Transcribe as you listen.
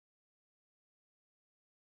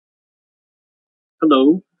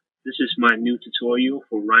Hello, this is my new tutorial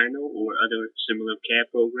for Rhino or other similar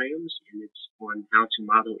CAD programs, and it's on how to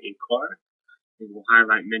model a car. It will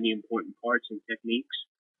highlight many important parts and techniques.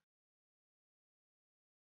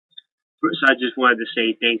 First, I just wanted to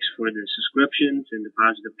say thanks for the subscriptions and the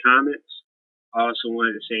positive comments. I also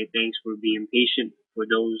wanted to say thanks for being patient for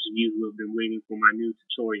those of you who have been waiting for my new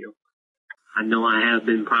tutorial. I know I have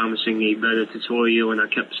been promising a better tutorial, and I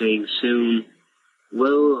kept saying soon.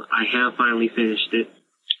 Well, I have finally finished it.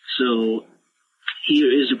 So here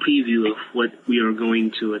is a preview of what we are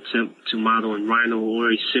going to attempt to model in Rhino or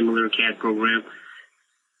a similar CAD program.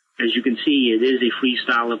 As you can see, it is a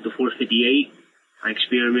freestyle of the 458. I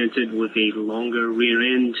experimented with a longer rear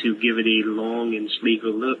end to give it a long and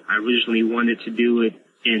sleeker look. I originally wanted to do it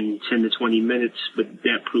in 10 to 20 minutes, but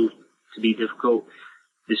that proved to be difficult.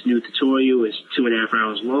 This new tutorial is 2.5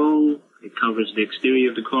 hours long. It covers the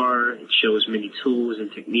exterior of the car. It shows many tools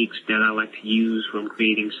and techniques that I like to use, from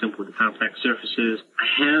creating simple to complex surfaces. I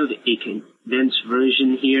have a condensed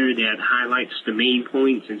version here that highlights the main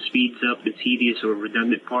points and speeds up the tedious or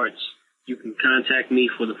redundant parts. You can contact me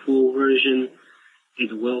for the full version.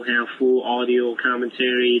 It will have full audio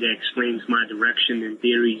commentary that explains my direction and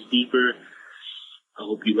theories deeper. I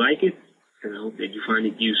hope you like it, and I hope that you find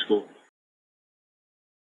it useful.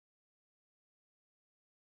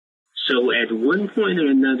 So at one point or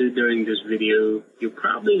another during this video, you're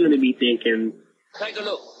probably going to be thinking, take a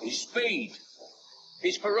look, his speed,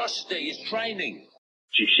 his ferocity, his training.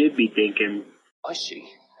 You should be thinking, I see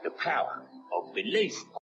the power of belief.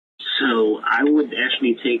 So I would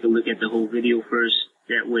actually take a look at the whole video first.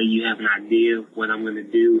 That way you have an idea of what I'm going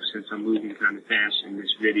to do, since I'm moving kind of fast in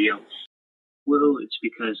this video. Well, it's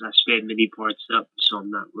because I sped many parts up, so I'm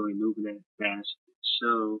not really moving that fast.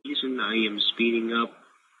 So the reason I am speeding up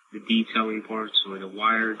the detailing parts or the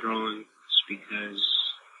wire drawing is because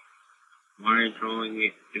wire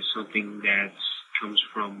drawing is something that comes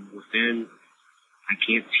from within. I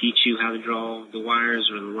can't teach you how to draw the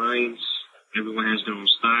wires or the lines. Everyone has their own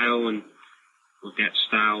style, and with that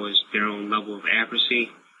style is their own level of accuracy.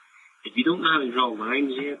 If you don't know how to draw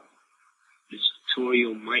lines yet, this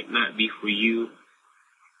tutorial might not be for you.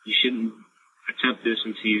 You shouldn't attempt this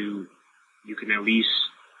until you can at least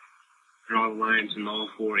draw the lines in all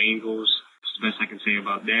 4 angles. That's the best I can say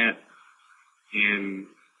about that. And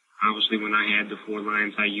obviously when I had the 4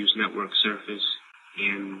 lines, I used network surface,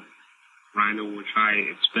 and Rhino will try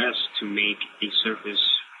its best to make a surface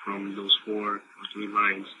from those 4 or 3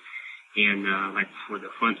 lines. And like for the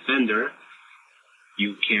front fender,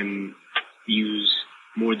 you can use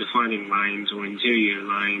more defining lines or interior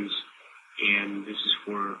lines, and this is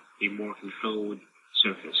for a more controlled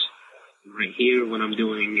surface. Right here, what I'm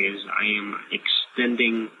doing is I am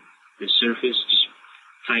extending the surface. Just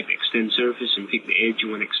type extend surface and pick the edge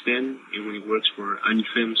you want to extend. It only works for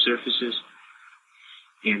untrimmed surfaces.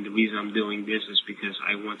 And the reason I'm doing this is because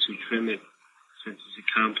I want to trim it, since it's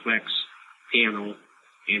a complex panel,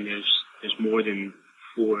 and there's more than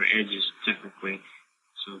 4 edges technically.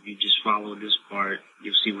 So if you just follow this part,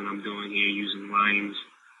 you'll see what I'm doing here, using lines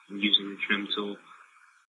and using the trim tool.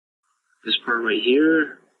 This part right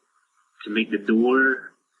here, to make the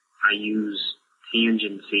door, I use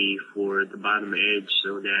tangency for the bottom edge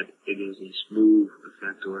so that it is a smooth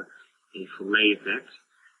effect or a fillet effect.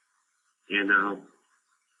 And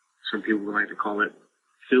some people would like to call it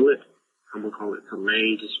fillet. I'm going to call it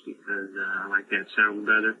fillet just because I like that sound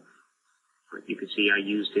better. But you can see I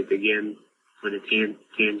used it again for the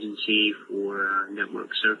tangency for network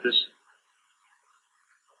surface.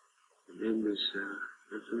 And then this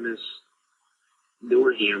infamous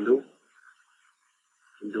door handle.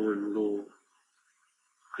 I'm doing a little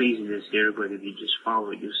craziness here, but if you just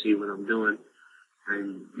follow it, you'll see what I'm doing.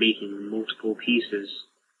 I'm making multiple pieces,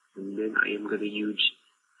 and then I am going to use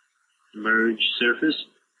merge surface.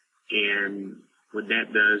 And what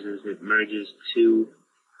that does is it merges 2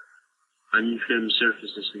 untrimmed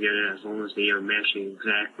surfaces together, as long as they are matching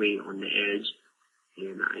exactly on the edge.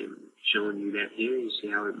 And I'm showing you that here. You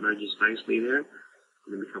see how it merges nicely there?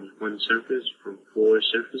 And it becomes 1 surface from 4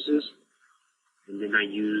 surfaces. And then I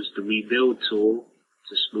use the rebuild tool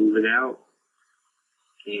to smooth it out,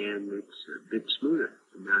 and it's a bit smoother.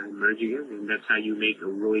 And I merge again, and that's how you make a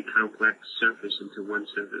really complex surface into 1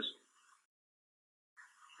 surface.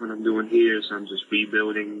 What I'm doing here is I'm just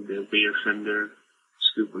rebuilding the rear fender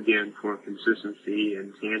scoop again for consistency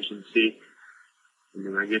and tangency. And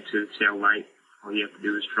then I get to the tail light. All you have to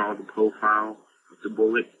do is draw the profile of the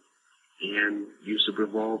bullet and use the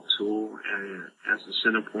revolve tool as the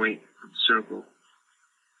center point of the circle.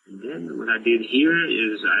 And then what I did here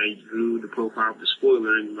is I drew the profile of the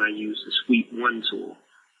spoiler, and I used the sweep 1 tool.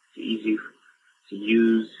 It's easy to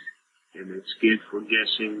use, and it's good for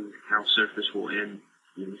guessing how surface will end,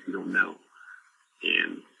 even if you don't know.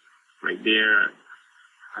 And right there,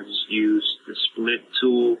 I just use the split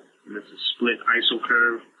tool, and it's a split iso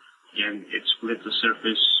curve, and it splits the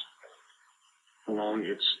surface along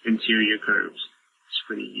its interior curves. It's a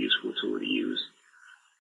pretty useful tool to use.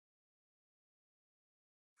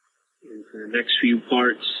 And for the next few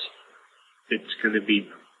parts, it's going to be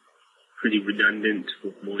pretty redundant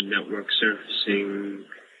with more network surfacing.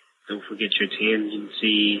 Don't forget your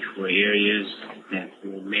tangency for areas that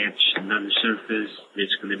will match another surface.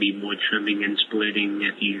 There's going to be more trimming and splitting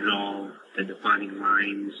after you draw the defining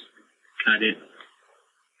lines, cut it.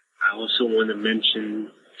 I also want to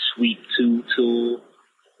mention Sweep 2 tool.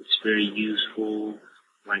 It's very useful,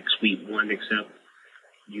 like Sweep 1, except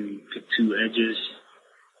you pick two edges,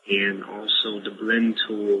 and also the blend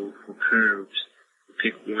tool for curves. You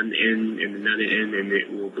pick one end and another end, and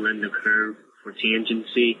it will blend the curve for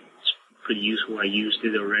tangency. It's pretty useful. I used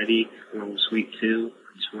it already along with Sweep 2.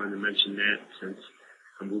 I just wanted to mention that since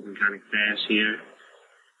I'm moving kind of fast here.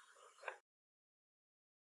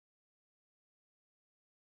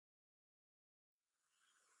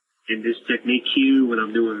 In this technique here, what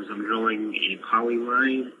I'm doing is I'm drawing a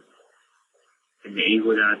polyline and the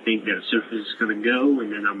angle that I think that surface is going to go,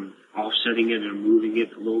 and then I'm offsetting it and moving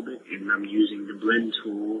it a little bit, and I'm using the blend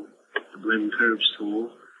tool, the blend curves tool,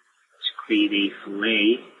 to create a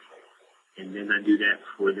fillet, and then I do that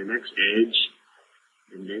for the next edge,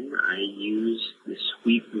 and then I use the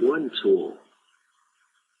Sweep 1 tool,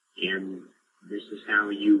 and this is how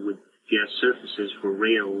you would guess surfaces for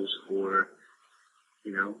rails, or,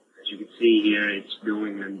 you know, as you can see here, it's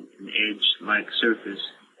doing an edge-like surface,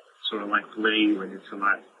 sort of like filleting, but it's a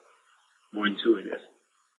lot more intuitive.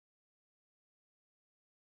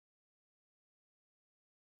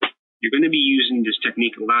 You're going to be using this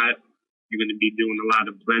technique a lot. You're going to be doing a lot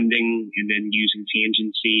of blending and then using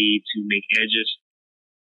tangency to make edges.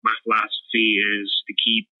 My philosophy is to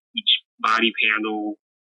keep each body panel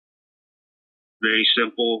very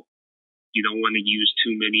simple. You don't want to use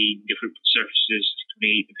too many different surfaces to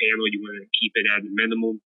create the panel. You want to keep it at a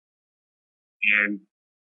minimum. And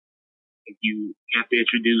if you have to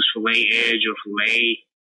introduce fillet edge or fillet,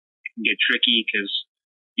 it can get tricky because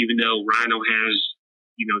even though Rhino has,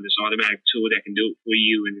 you know, this automatic tool that can do it for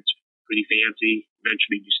you and it's pretty fancy,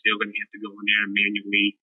 eventually you're still going to have to go in there and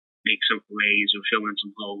manually make some fillets or fill in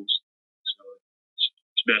some holes. So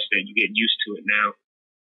it's best that you get used to it now.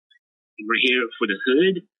 And we're here for the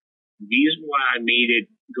hood. The reason why I made it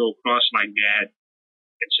go across like that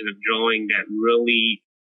instead of drawing that really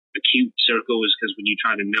acute circle is because when you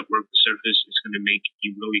try to network the surface, it's going to make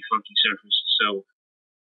you really funky surface. So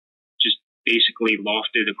just basically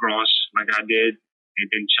loft it across like I did and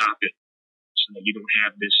then chop it so that you don't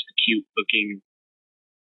have this acute looking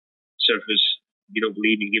surface. If you don't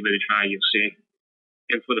believe me, give it a try, you'll see.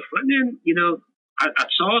 And for the front end, you know, I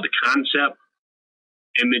saw the concept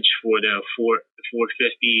image for the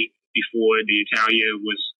 450 before the Italia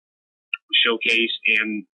was showcased,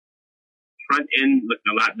 and front end looked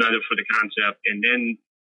a lot better for the concept. And then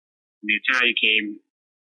when the Italia came,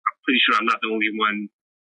 I'm pretty sure I'm not the only one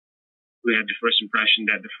who had the first impression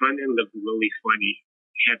that the front end looked really funny.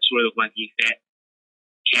 It had sort of like a fat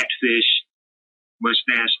catfish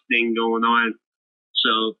mustache thing going on.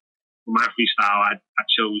 So for my freestyle, I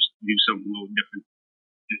chose to do something a little different.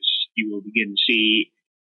 As you will begin to see,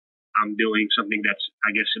 I'm doing something that's,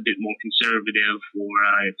 I guess, a bit more conservative, or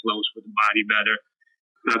it flows with the body better.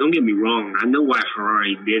 Now, don't get me wrong. I know why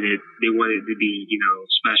Ferrari did it. They wanted it to be, you know,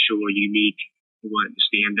 special or unique. They wanted to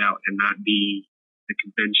stand out and not be the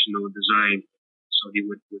conventional design. So they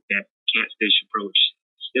went with that catfish approach.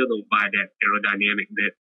 Still don't buy that aerodynamic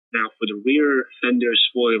bit. Now, for the rear fender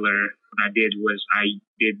spoiler, what I did was I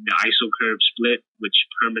did the iso curve split, which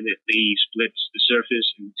permanently splits the surface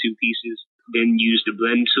in two pieces. Then used the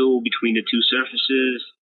blend tool between the two surfaces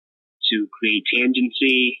to create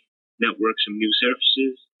tangency, network some new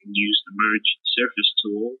surfaces, and use the merge surface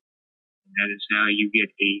tool. And that is how you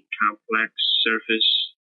get a complex surface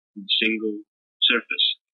in a single surface.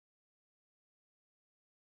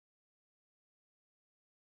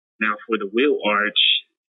 Now, for the wheel arch,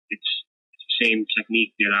 it's the same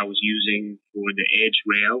technique that I was using for the edge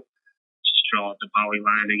rail. Just draw the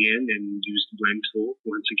polyline again and use the blend tool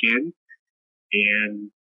once again. And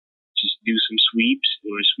just do some sweeps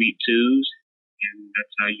or sweep twos, and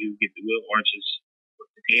that's how you get the wheel arches with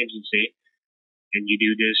the tangency. And you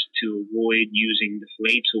do this to avoid using the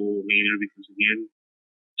fillet tool later because, again,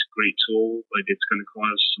 it's a great tool, but it's going to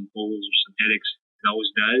cause some holes or some headaches. It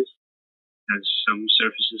always does, because some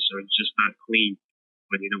surfaces are just not clean.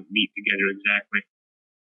 but they don't meet together exactly.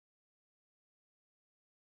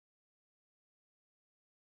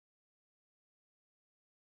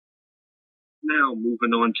 Now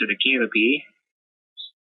moving on to the canopy.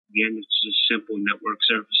 Again, it's just simple network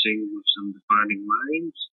surfacing with some defining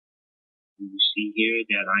lines. And you see here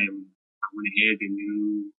that I went ahead and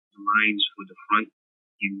drew the lines for the front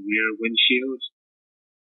and rear windshields.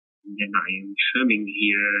 And then I am trimming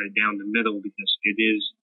here down the middle because it is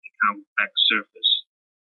a complex surface.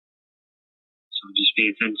 So just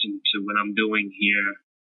pay attention to what I'm doing here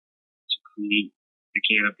to create the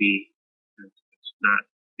canopy. It's not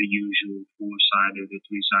the usual four-sided or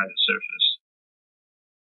three-sided surface.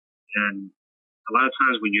 And a lot of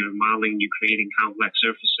times when you're modeling, you're creating complex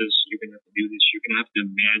surfaces, you're going to have to do this. You're going to have to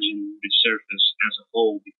imagine the surface as a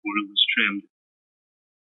whole before it was trimmed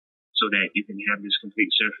so that you can have this complete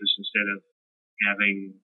surface instead of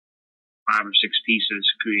having 5 or 6 pieces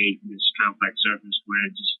create this complex surface where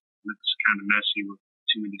it just looks kind of messy with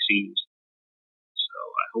too many seams. So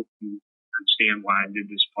I hope you understand why I did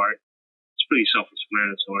this part. It's pretty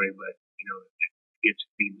self-explanatory, but it gets to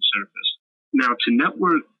clean the surface. Now to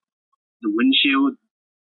network the windshield,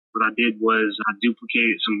 what I did was I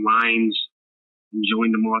duplicated some lines and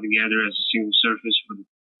joined them all together as a single surface for the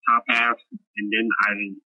top half, and then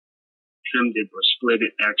I trimmed it or split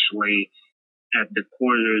it actually at the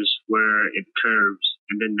corners where it curves,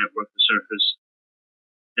 and then network the surface.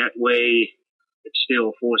 That way it's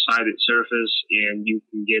still a four-sided surface and you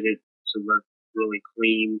can get it to look really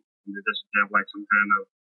clean and it doesn't have like some kind of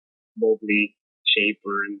wobbly shape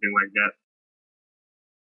or anything like that.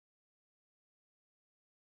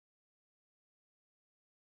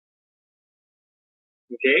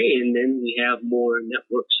 Okay, and then we have more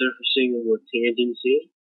network surfacing with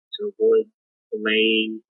tangency to avoid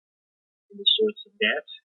delaying any sorts of that.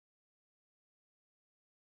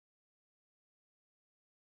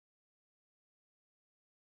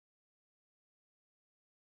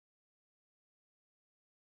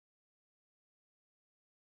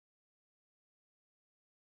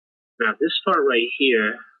 Now this part right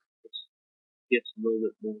here gets a little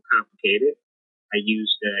bit more complicated. I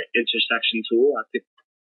used the intersection tool. I picked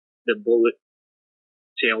the bullet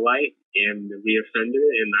tail light and the rear fender,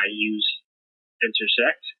 and I used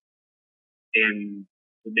intersect. And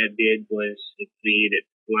what that did was it created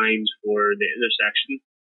lines for the intersection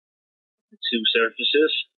of the two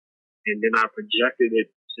surfaces, and then I projected it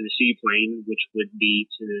to the C-plane, which would be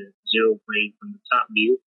to the zero plane from the top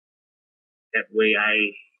view. That way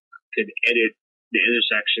I could edit the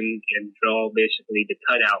intersection and draw basically the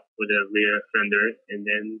cutout for the rear fender, and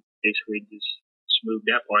then basically just smooth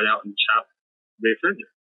that part out and chop the rear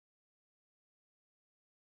fender.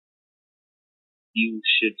 You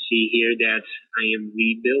should see here that I am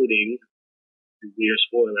rebuilding the rear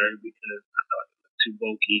spoiler because I thought it was too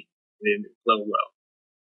bulky and it didn't flow well.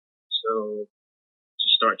 So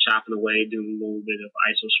just start chopping away, doing a little bit of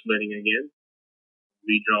iso splitting again.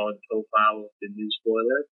 Redraw the profile of the new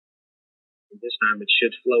spoiler. And this time it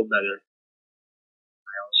should flow better.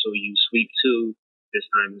 I also use sweep 2 this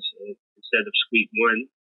time instead of sweep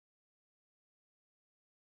 1.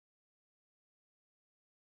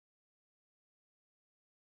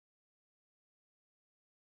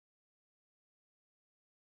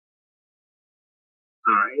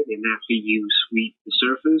 Alright, and after you sweep the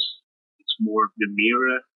surface, it's more of the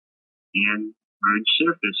mirror and merge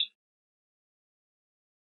surface.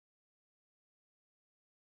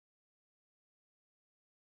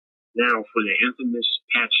 Now for the infamous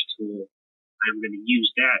patch tool, I'm going to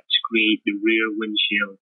use that to create the rear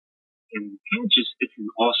windshield. And patch is an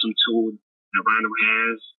awesome tool that Rhino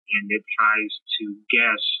has, and it tries to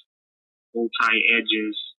guess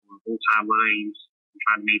multi-edges or multi-lines and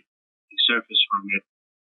try to make a surface from it.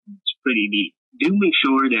 It's pretty neat. Do make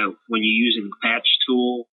sure that when you're using the patch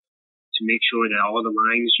tool, to make sure that all the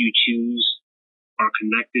lines you choose are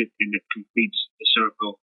connected and it completes the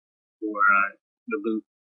circle or the loop.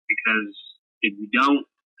 Because if you don't,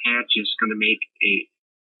 patch is going to make a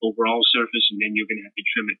overall surface, and then you're going to have to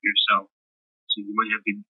trim it yourself. So you might have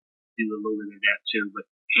to do a little bit of that too. But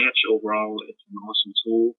patch overall, it's an awesome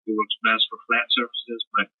tool. It works best for flat surfaces,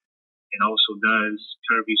 but it also does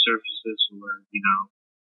curvy surfaces, or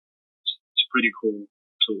it's a pretty cool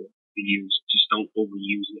tool to use. Just don't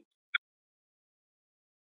overuse it.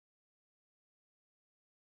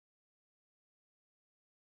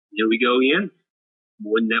 Here we go again.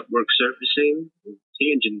 More network surfacing with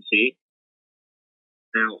tangency.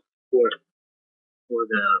 Now, for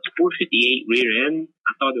the 458 rear end,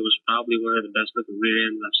 I thought it was probably one of the best looking rear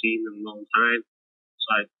ends I've seen in a long time. So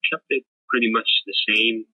I kept it pretty much the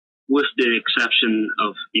same, with the exception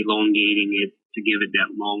of elongating it to give it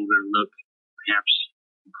that longer look. Perhaps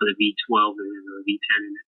put a V12 in it or a V10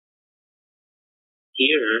 in it.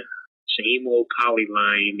 Here, same old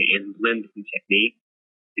polyline and blending technique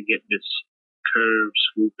to get this curve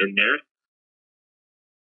swoop in there.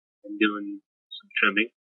 I'm doing some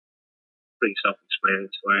trimming. Pretty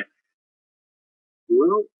self-explanatory.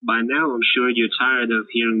 Well, by now I'm sure you're tired of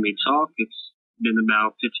hearing me talk. It's been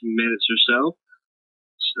about 15 minutes or so.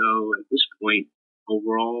 So at this point,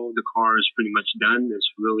 overall, the car is pretty much done. It's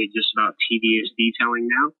really just about tedious detailing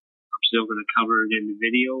now. I'm still going to cover it in the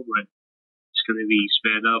video, but it's going to be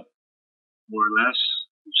sped up more or less.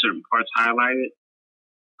 Certain parts highlighted.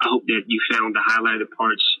 I hope that you found the highlighted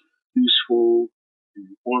parts useful and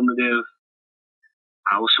informative.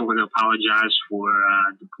 I also want to apologize for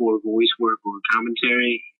the poor voice work or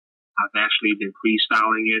commentary. I've actually been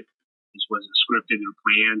freestyling it. This wasn't scripted or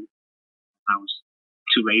planned. I was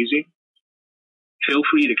too lazy. Feel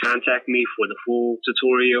free to contact me for the full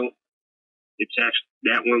tutorial. It's actually,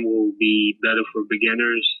 that one will be better for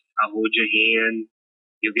beginners. I'll hold your hand.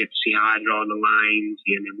 You'll get to see how I draw the lines,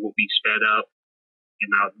 and it won't be sped up.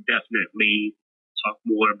 And I'll definitely talk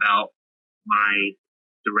more about my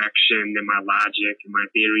direction and my logic and my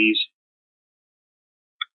theories.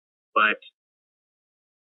 But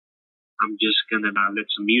I'm just going to let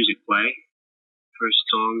some music play. First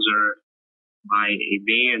songs are by a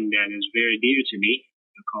band that is very dear to me.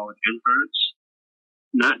 They're called Inference.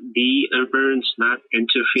 Not the Inference, not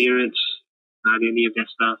interference, not any of that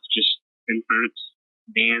stuff, just Inference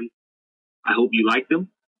band. I hope you like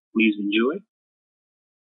them. Please enjoy.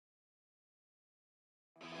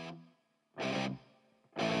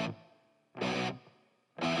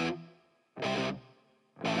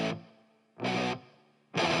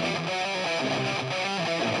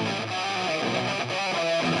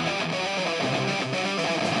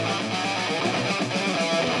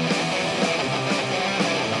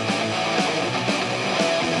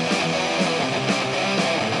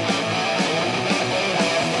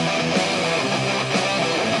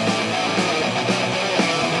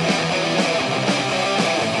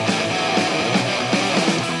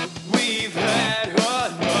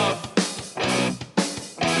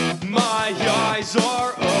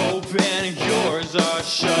 Are open, yours are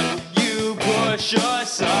shut. You push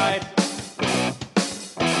aside,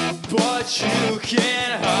 but you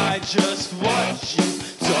can't hide just what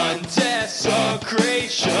you've done.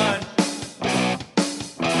 Desecration.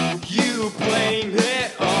 You blame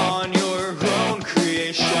it on your own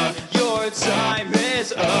creation. Your time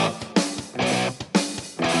is up.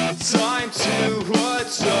 Time to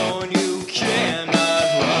atone. You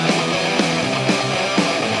cannot run.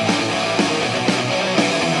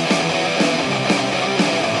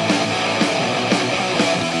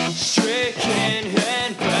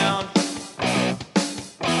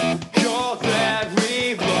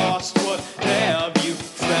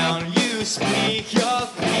 Speak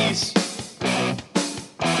of peace,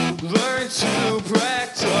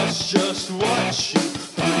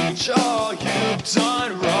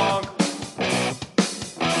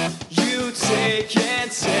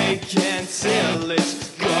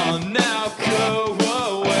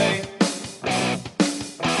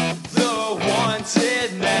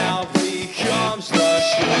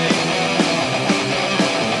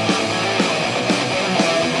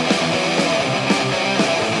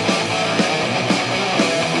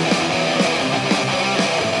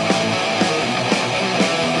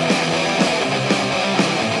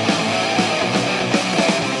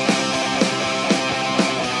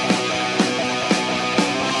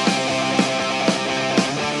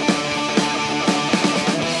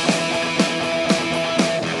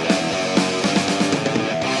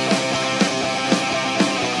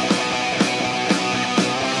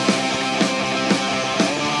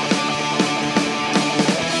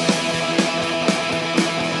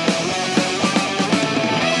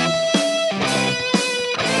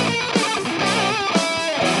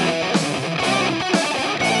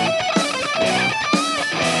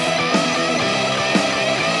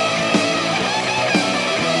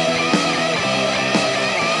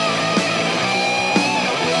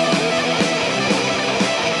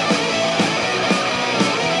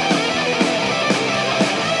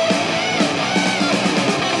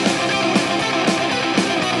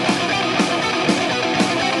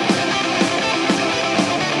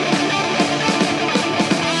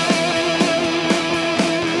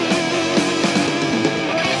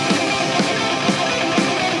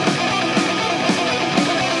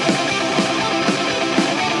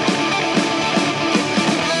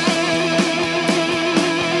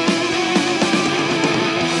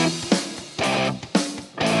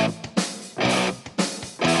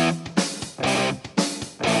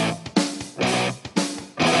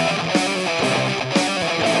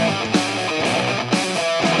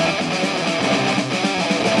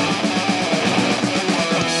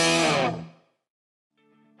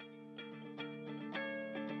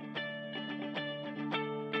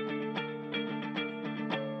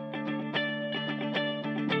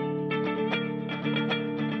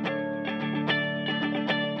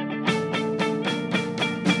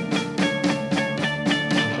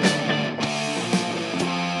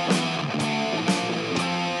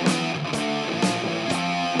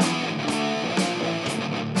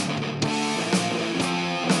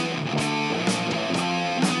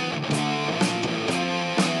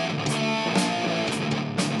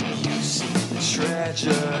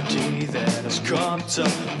 tragedy that has come to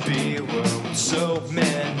be. Where so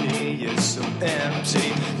many is so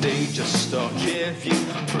empty, they just all give you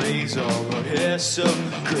praise. All our hair's so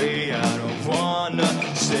gray, I don't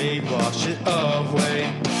wanna say wash it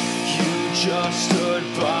away. You just stood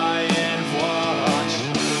by and watched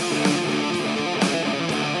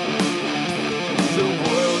the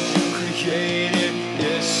world you created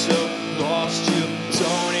is so lost. You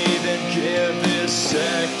don't even give it a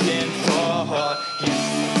second thought. You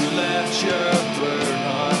left your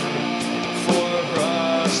burden for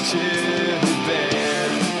us to bear.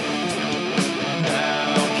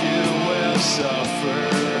 Now you will suffer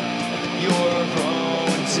your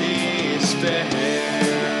own despair.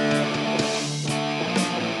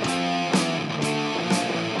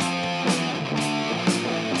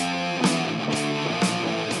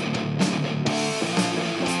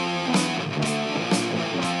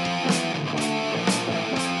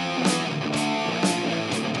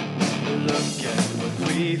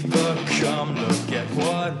 We've become, look at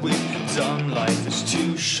what we've done. Life is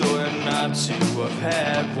too short not to have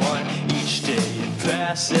had one. Each day it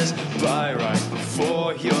passes by right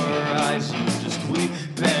before your eyes. You just weep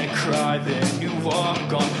and cry, then you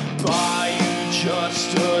walk on by. You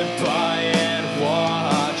just stood by and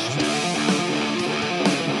watched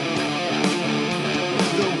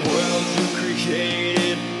the world you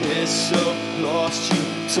created is so lost. You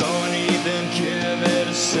don't even give it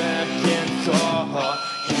a second thought.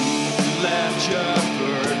 You left your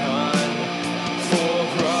burden for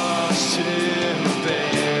us to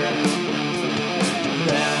bear.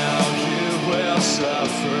 Now you will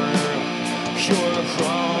suffer your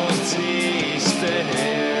own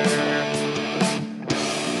despair.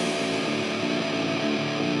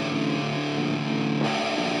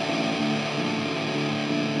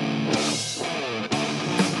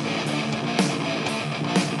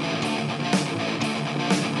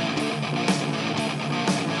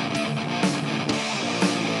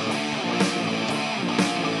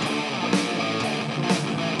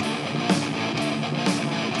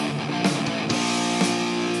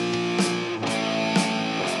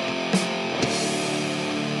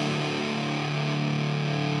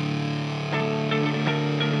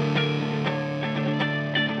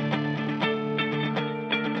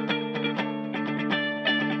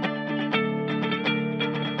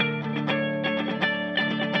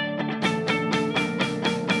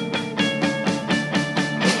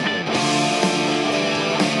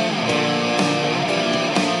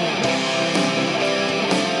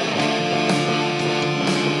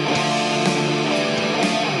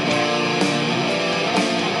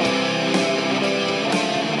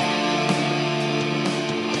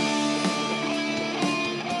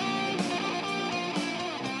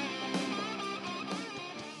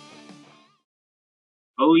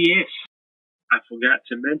 Oh yes, I forgot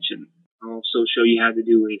to mention. I'll also show you how to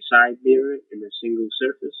do a side mirror in a single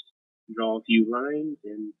surface. Draw a few lines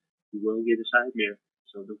and you will get a side mirror.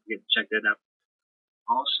 So don't forget to check that out.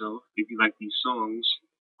 Also, if you like these songs,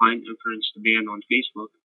 find Inference the Band on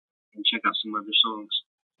Facebook and check out some other songs.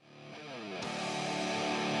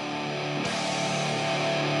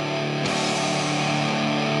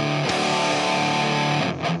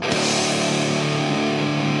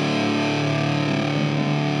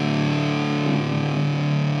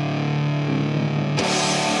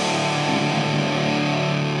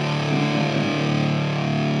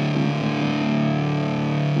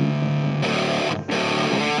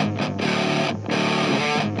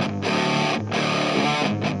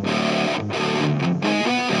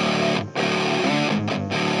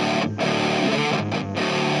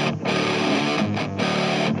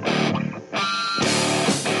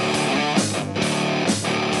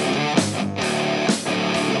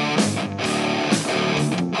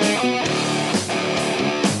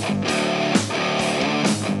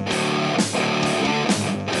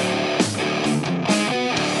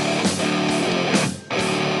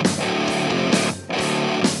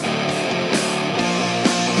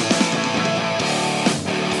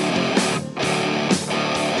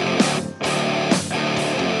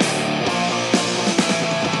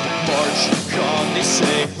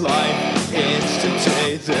 Say life is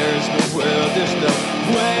today. There's no will, there's no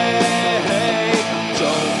way.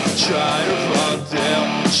 Don't try to run, they'll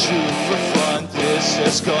shoot for fun. This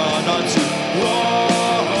has gone on too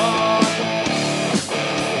long.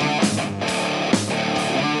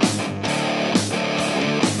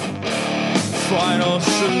 Final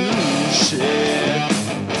solution.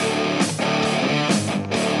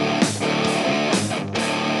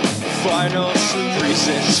 Final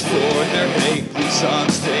reasons for their hate,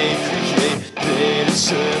 reasons they create. They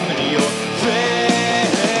determine your